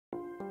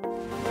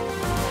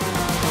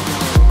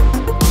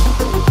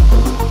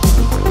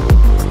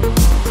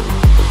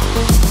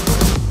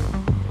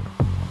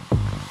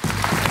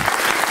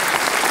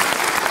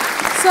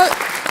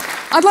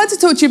I'd like to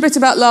talk to you a bit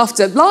about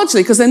laughter,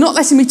 largely because they're not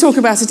letting me talk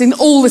about it in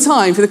all the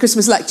time for the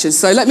Christmas lectures,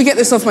 so let me get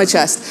this off my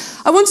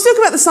chest. I want to talk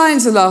about the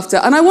science of laughter,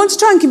 and I want to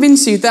try and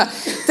convince you that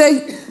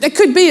there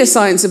could be a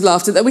science of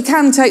laughter, that we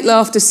can take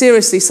laughter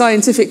seriously,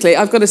 scientifically.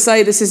 I've got to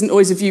say, this isn't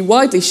always a view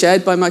widely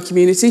shared by my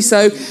community,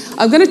 so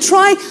I'm going to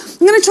try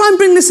and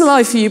bring this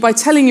alive for you by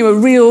telling you a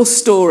real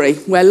story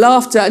where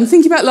laughter, and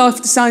thinking about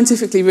laughter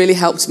scientifically, really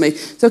helped me.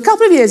 So a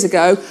couple of years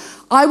ago,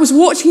 I was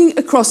walking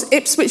across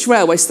Ipswich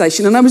railway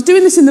station, and I was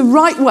doing this in the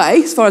right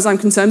way, as far as I'm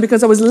concerned,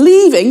 because I was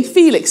leaving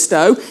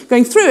Felixstowe,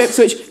 going through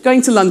Ipswich,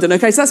 going to London.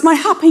 Okay, so that's my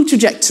happy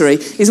trajectory,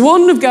 is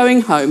one of going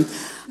home.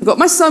 I've got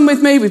my son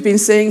with me. We've been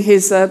seeing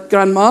his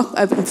grandma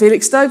over in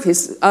Felixstowe.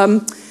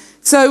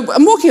 So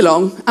I'm walking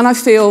along, and I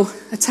feel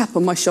a tap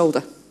on my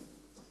shoulder.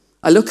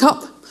 I look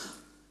up.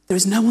 There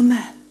is no one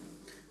there.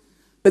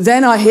 But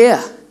then I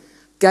hear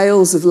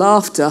gales of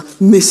laughter,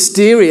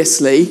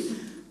 mysteriously,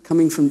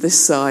 coming from this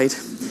side.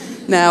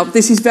 Now,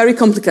 this is very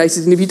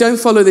complicated, and if you don't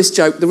follow this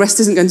joke, the rest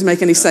isn't going to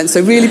make any sense,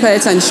 so really pay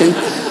attention.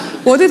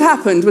 What had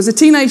happened was a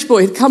teenage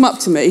boy had come up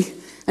to me,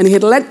 and he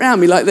had leant round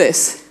me like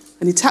this,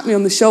 and he tapped me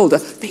on the shoulder,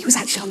 but he was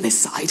actually on this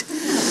side.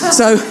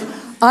 So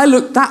I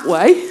looked that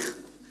way,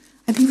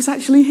 and he was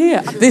actually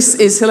here. This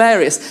is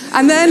hilarious.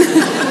 And then,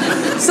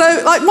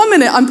 so like 1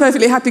 minute, I'm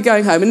perfectly happy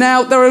going home, and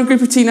now there are a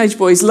group of teenage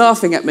boys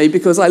laughing at me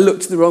because I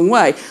looked the wrong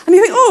way. And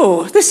you think,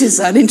 oh, this is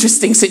an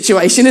interesting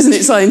situation, isn't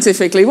it,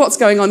 scientifically? What's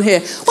going on here?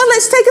 Well,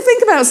 let's take a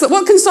think about it.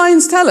 What can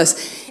science tell us?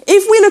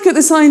 If we look at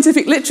the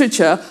scientific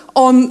literature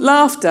on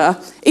laughter,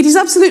 it is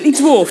absolutely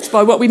dwarfed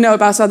by what we know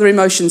about other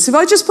emotions. So if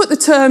I just put the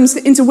terms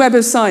into Web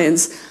of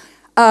Science,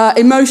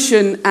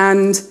 emotion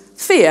and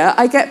fear,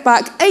 I get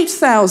back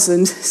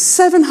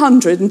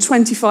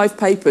 8,725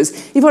 papers.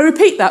 If I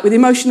repeat that with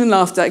emotion and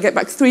laughter, I get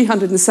back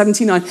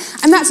 379.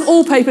 And that's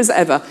all papers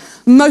ever.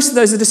 Most of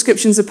those are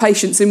descriptions of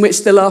patients in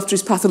which the laughter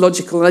is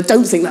pathological, and I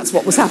don't think that's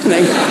what was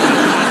happening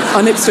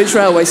on Ipswich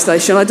railway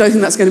station. I don't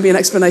think that's going to be an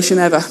explanation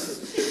ever.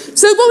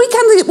 So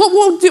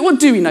what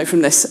do we know from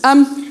this?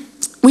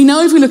 We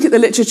know, if we look at the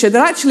literature,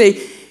 that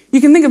actually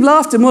you can think of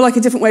laughter more like a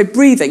different way of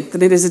breathing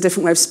than it is a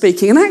different way of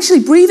speaking. And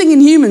actually, breathing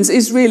in humans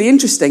is really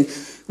interesting.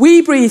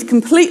 We breathe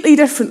completely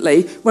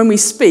differently when we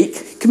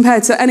speak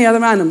compared to any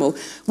other animal.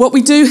 What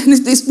we do, and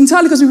it's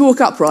entirely because we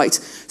walk upright.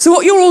 So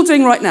what you're all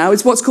doing right now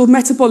is what's called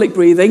metabolic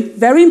breathing.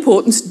 Very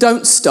important,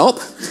 don't stop,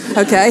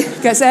 okay?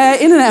 Gets air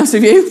in and out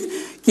of you,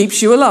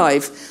 keeps you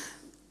alive.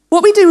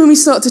 What we do when we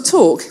start to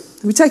talk,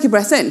 we take a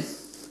breath in.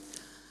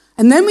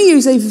 And then we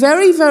use a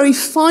very, very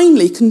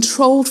finely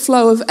controlled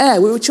flow of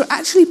air, which we're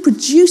actually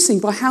producing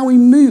by how we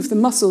move the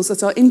muscles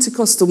that are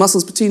intercostal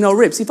muscles between our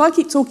ribs. If I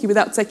keep talking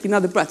without taking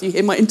another breath, you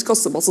hear my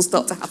intercostal muscles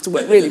start to have to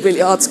work really, really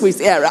hard to squeeze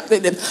the air out.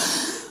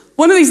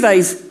 One of these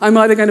days, I'm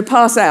either going to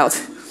pass out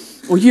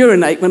or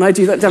urinate when I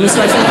do that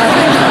demonstration.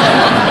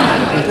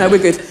 No, we're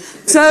good.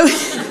 So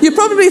you're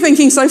probably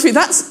thinking, Sophie,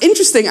 that's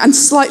interesting and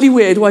slightly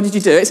weird. Why did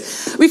you do it?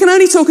 We can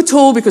only talk at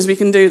all because we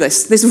can do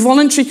this. This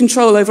voluntary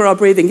control over our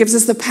breathing gives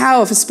us the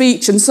power for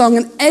speech and song,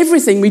 and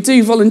everything we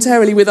do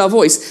voluntarily with our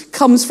voice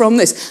comes from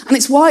this. And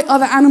it's why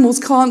other animals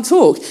can't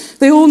talk.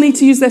 They all need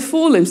to use their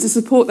forelimbs to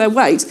support their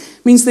weight.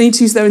 It means they need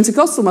to use their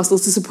intercostal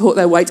muscles to support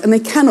their weight, and they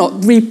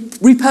cannot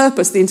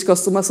repurpose the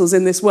intercostal muscles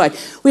in this way.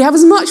 We have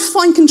as much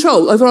fine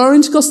control over our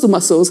intercostal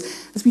muscles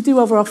as we do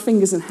over our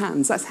fingers and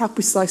hands. That's how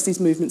precise these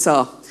movements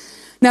are.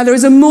 Now, there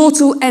is a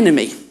mortal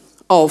enemy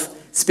of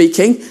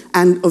speaking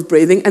and of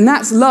breathing, and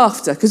that's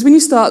laughter. Because when you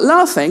start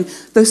laughing,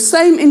 those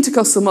same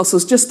intercostal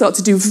muscles just start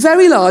to do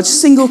very large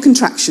single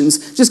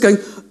contractions, just going,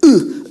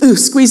 ooh, ooh,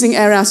 squeezing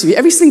air out of you.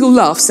 Every single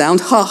laugh sound,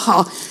 ha,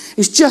 ha,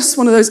 is just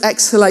one of those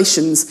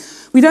exhalations.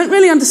 We don't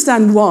really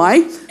understand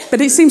why,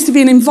 but it seems to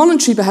be an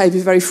involuntary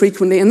behaviour very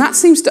frequently, and that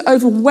seems to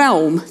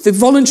overwhelm the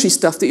voluntary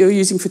stuff that you're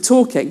using for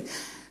talking.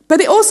 But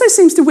it also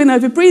seems to win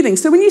over breathing.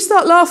 So when you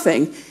start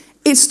laughing,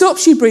 it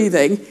stops you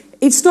breathing,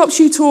 it stops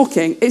you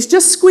talking. It's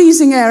just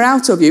squeezing air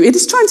out of you. It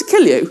is trying to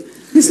kill you.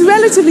 It's a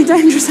relatively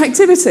dangerous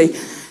activity.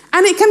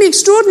 And it can be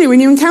extraordinary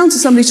when you encounter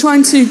somebody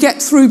trying to get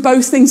through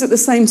both things at the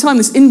same time,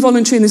 this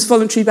involuntary and this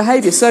voluntary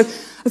behaviour. So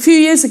a few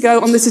years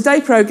ago on the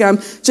Today programme,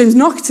 James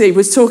Nocherty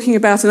was talking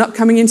about an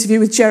upcoming interview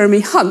with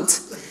Jeremy Hunt.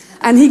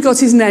 And he got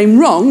his name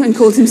wrong and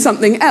called him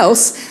something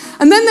else.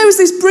 And then there was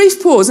this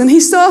brief pause, and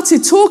he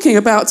started talking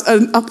about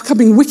an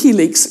upcoming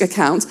WikiLeaks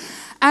account.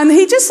 And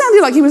he just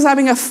sounded like he was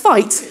having a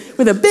fight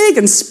with a big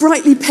and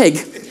sprightly pig.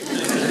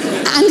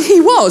 And he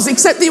was,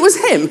 except it was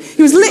him.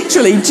 He was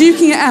literally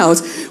duking it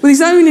out with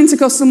his own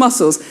intercostal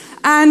muscles.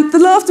 And the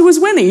laughter was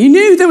winning. You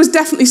knew there was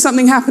definitely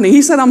something happening.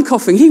 He said, I'm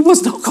coughing. He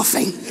was not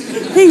coughing.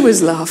 He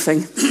was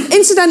laughing.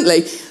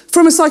 Incidentally,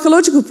 from a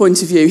psychological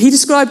point of view, he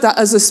described that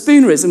as a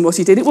spoonerism, what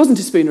he did. It wasn't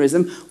a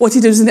spoonerism. What he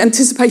did was an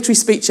anticipatory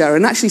speech error.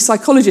 And actually,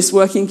 psychologists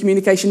working in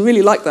communication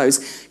really like those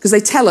because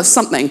they tell us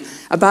something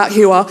about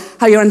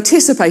how you're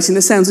anticipating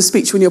the sounds of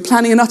speech when you're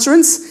planning an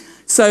utterance.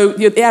 So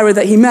the error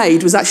that he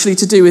made was actually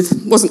to do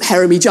with, wasn't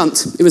heremy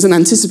junt. It was an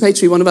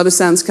anticipatory one of other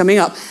sounds coming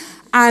up.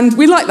 And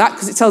we like that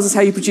because it tells us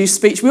how you produce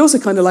speech. We also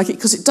kind of like it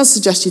because it does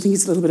suggest you think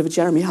it's a little bit of a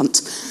Jeremy Hunt.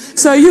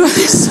 So you have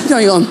this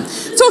going on.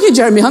 Talking of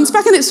Jeremy Hunts,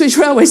 back in Ipswich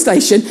railway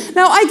station.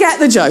 Now, I get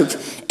the joke.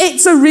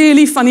 It's a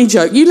really funny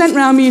joke. You leant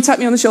round me, you tapped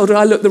me on the shoulder,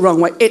 I looked the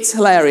wrong way. It's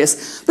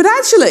hilarious. But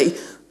actually,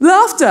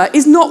 laughter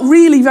is not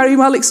really very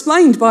well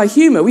explained by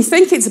humour. We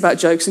think it's about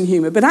jokes and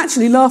humour, but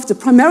actually laughter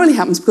primarily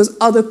happens because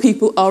other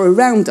people are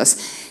around us.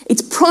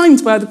 It's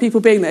primed by other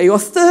people being there. You're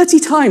 30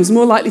 times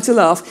more likely to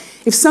laugh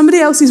if somebody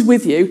else is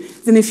with you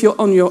than if you're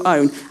on your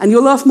own. And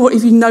you'll laugh more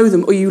if you know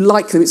them or you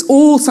like them. It's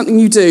all something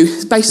you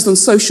do based on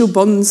social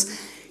bonds.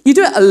 You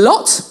do it a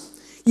lot.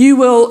 You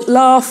will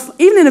laugh,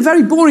 even in a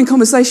very boring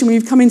conversation when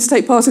you've come in to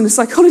take part in a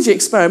psychology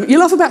experiment, you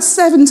laugh about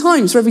 7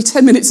 times for every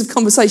 10 minutes of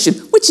conversation,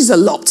 which is a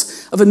lot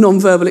of a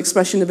non-verbal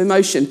expression of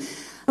emotion.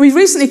 And we've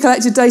recently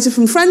collected data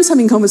from friends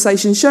having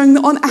conversations showing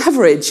that on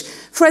average,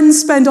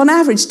 friends spend on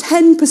average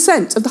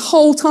 10% of the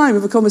whole time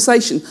of a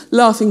conversation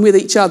laughing with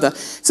each other.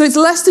 So it's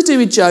less to do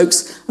with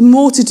jokes and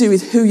more to do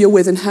with who you're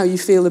with and how you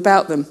feel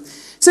about them.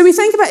 So we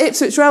think about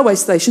Ipswich railway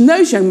station.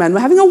 Those young men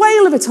were having a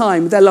whale of a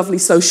time with their lovely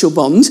social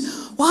bond.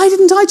 Why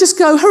didn't I just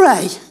go,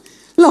 hooray?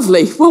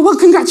 Lovely. Well,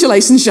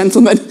 congratulations,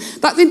 gentlemen.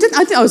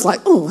 I was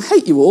like, oh, I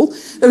hate you all.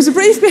 There was a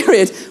brief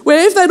period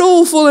where if they'd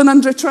all fallen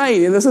under a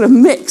train in a sort of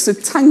mix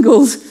of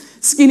tangled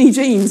skinny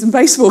jeans and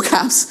baseball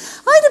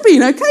caps, I'd have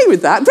been okay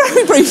with that,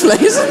 very briefly.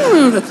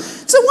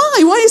 So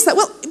why? Why is that?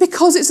 Well,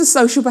 because it's a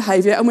social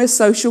behaviour and we're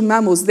social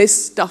mammals.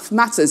 This stuff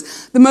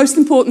matters. The most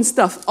important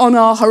stuff on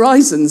our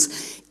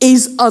horizons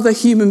is other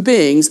human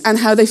beings and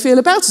how they feel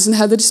about us and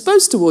how they're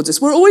disposed towards us.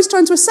 We're always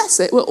trying to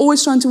assess it. We're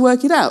always trying to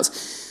work it out.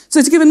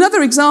 So to give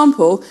another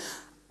example,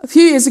 a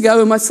few years ago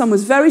when my son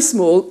was very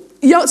small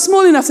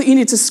enough that you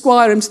need to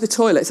squire him to the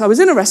toilet. So I was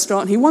in a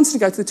restaurant, he wanted to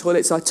go to the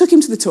toilet, so I took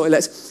him to the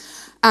toilet,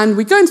 and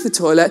we go into the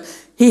toilet,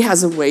 he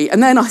has a wee,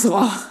 and then I thought,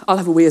 oh, I'll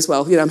have a wee as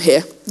well. You know, I'm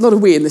here. A lot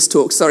of wee in this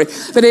talk, sorry.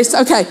 But it's,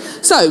 okay,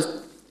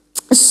 so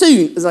as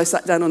soon as I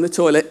sat down on the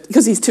toilet,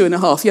 because he's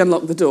 2.5, he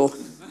unlocked the door.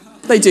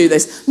 They do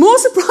this. More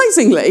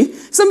surprisingly,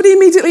 somebody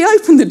immediately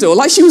opened the door,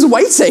 like she was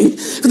waiting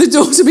for the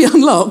door to be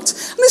unlocked.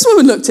 And this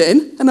woman looked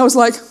in, and I was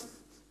like,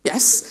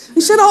 yes. And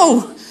she said,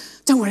 oh,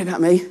 don't worry about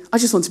me. I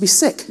just want to be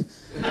sick.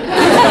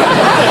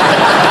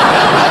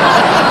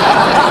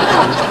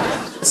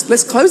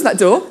 Let's close that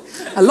door.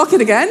 I lock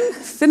it again,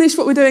 finish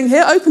what we're doing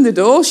here, open the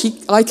door.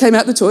 I came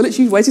out the toilet,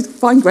 she waited,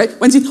 fine, great,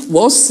 went in,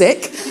 was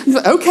sick.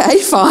 Okay,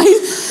 fine.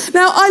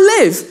 Now, I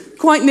live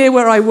quite near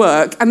where I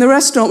work, and the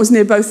restaurant was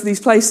near both of these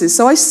places,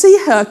 so I see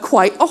her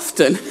quite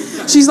often.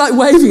 She's like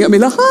waving at me,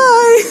 like,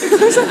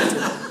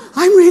 hi.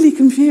 I'm really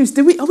confused.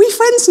 Are we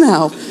friends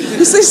now?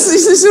 Is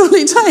this all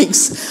it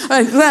takes?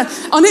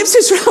 On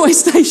Ipswich railway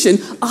station,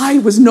 I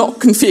was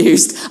not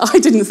confused. I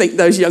didn't think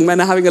those young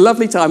men are having a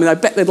lovely time, and I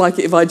bet they'd like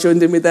it if I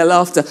joined in with their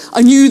laughter.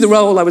 I knew the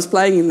role I was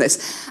playing in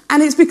this.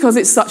 And it's because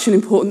it's such an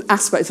important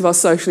aspect of our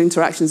social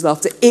interactions,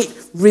 laughter. It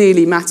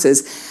really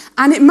matters.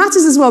 And it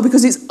matters as well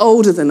because it's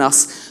older than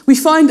us. We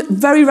find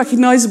very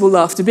recognisable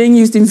laughter being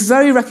used in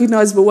very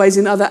recognisable ways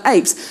in other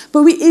apes,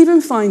 but we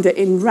even find it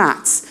in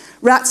rats.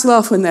 Rats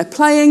laugh when they're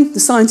playing. The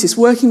scientists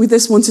working with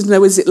this wanted to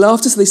know, is it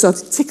laughter? So they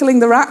started tickling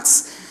the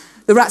rats.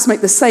 The rats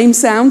make the same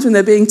sound when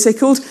they're being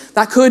tickled.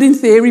 That could, in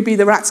theory, be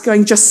the rats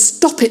going, just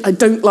stop it, I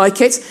don't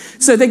like it.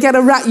 So they get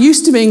a rat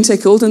used to being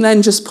tickled and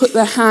then just put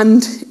their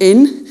hand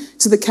in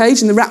to the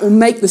cage and the rat will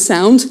make the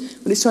sound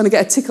when it's trying to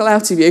get a tickle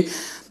out of you.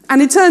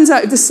 And it turns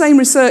out if the same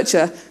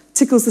researcher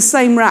tickles the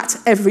same rat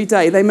every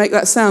day, they make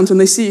that sound when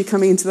they see you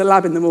coming into the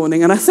lab in the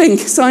morning. And I think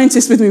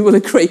scientists with me will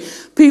agree.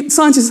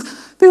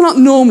 People aren't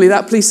normally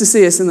that pleased to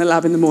see us in the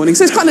lab in the morning.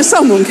 So it's kind of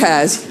someone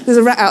cares. There's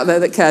a rat out there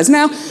that cares.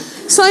 Now,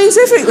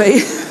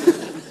 scientifically,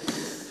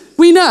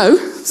 we know,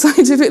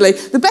 scientifically,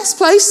 the best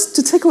place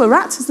to tickle a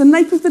rat is the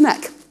nape of the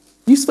neck.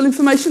 Useful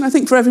information, I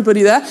think, for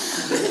everybody there.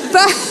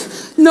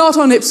 But not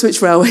on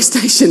Ipswich railway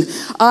station.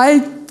 I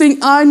think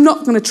I'm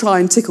not going to try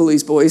and tickle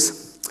these boys.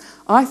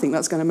 I think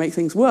that's going to make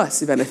things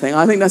worse, if anything.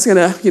 I think that's going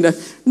to,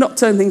 not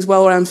turn things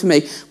well around for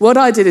me. What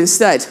I did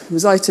instead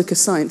was I took a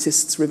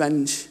scientist's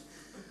revenge.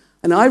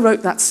 And I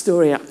wrote that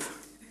story up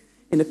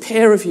in a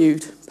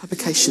peer-reviewed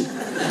publication.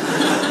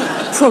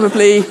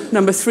 Probably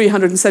number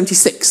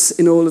 376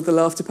 in all of the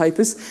laughter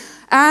papers.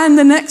 And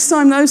the next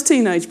time those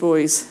teenage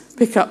boys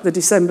pick up the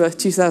December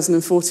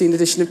 2014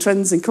 edition of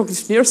Trends in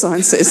Cognitive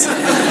Neurosciences,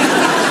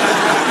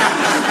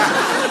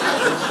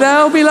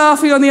 they'll be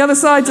laughing on the other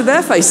sides of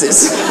their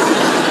faces.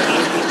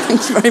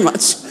 Thank you very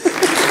much.